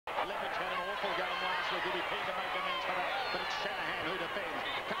full game last week. He'll be keen to make amends for that. But it's Shanahan who defends.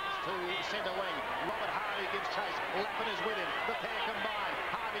 Comes to centre wing. Robert Harvey gives chase. Lappin is with him. The pair combine.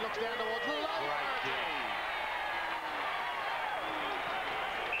 Harvey looks down towards Lowe.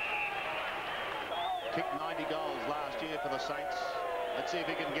 Kicked 90 goals last year for the Saints. Let's see if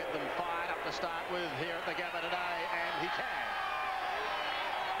he can get them fired up to start with here at the Gabba today, and he can.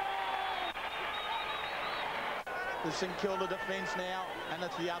 The St Kilda defence now, and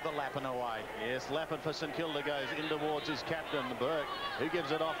it's the other Lappin away. Yes, Lappin for St Kilda goes in towards his captain, Burke, who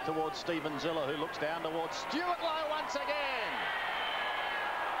gives it off towards Stephen Ziller, who looks down towards Stuart Lowe once again.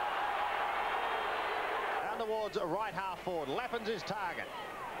 Down towards right half forward. Lappin's his target.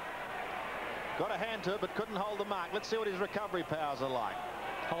 Got a hand to it, but couldn't hold the mark. Let's see what his recovery powers are like.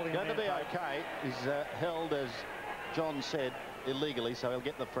 Holding going to be okay. He's held, as John said, illegally, so he'll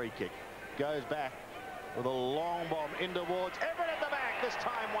get the free kick. Goes back with a long bomb in towards Everett at the back. This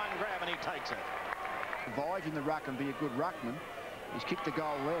time one grab and he takes it. Survive in the ruck and be a good ruckman. He's kicked the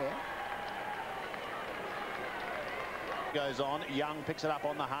goal there. Goes on. Young picks it up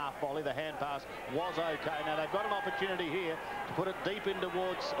on the half volley. The hand pass was okay. Now they've got an opportunity here to put it deep in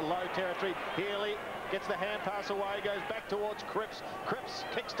towards low territory. Healy gets the hand pass away, goes back towards Cripps. Cripps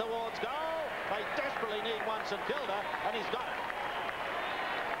kicks towards goal. They desperately need one, St Kilda, and he's got it.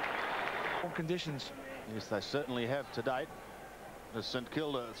 All conditions. Yes, they certainly have to date. As St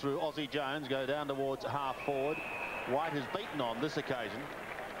Kilda through Aussie Jones go down towards half forward. White has beaten on this occasion.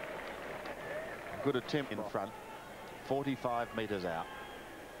 Good attempt in front. 45 metres out.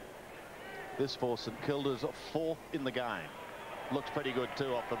 This for St Kilda's fourth in the game. Looks pretty good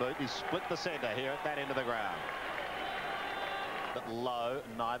too off the boot. He's split the centre here at that end of the ground. But Lowe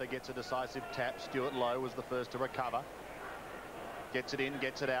neither gets a decisive tap. Stuart Lowe was the first to recover. Gets it in,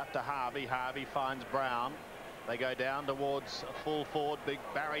 gets it out to Harvey. Harvey finds Brown. They go down towards full forward. Big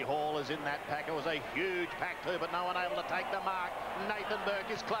Barry Hall is in that pack. It was a huge pack too, but no one able to take the mark. Nathan Burke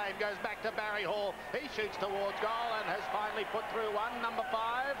is claimed, goes back to Barry Hall. He shoots towards goal and has finally put through one. Number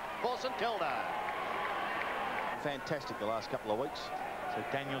 5 for St Kilda. Fantastic the last couple of weeks. So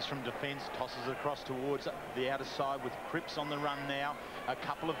Daniels from defence tosses it across towards the outer side with Cripps on the run now. A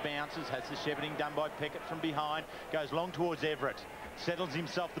couple of bounces, has the shepherding done by Peckett from behind. Goes long towards Everett. Settles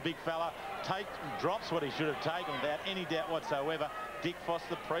himself, the big fella. Drops what he should have taken without any doubt whatsoever. Dick Foss,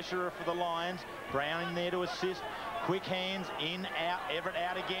 the pressurer for the Lions. Brown in there to assist. Quick hands, in, out, Everett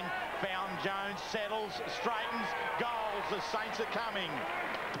out again. Fountain Jones settles, straightens, goals. The Saints are coming.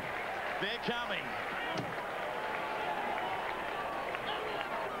 They're coming.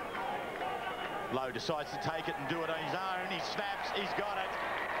 Lowe decides to take it and do it on his own. He snaps, he's got it.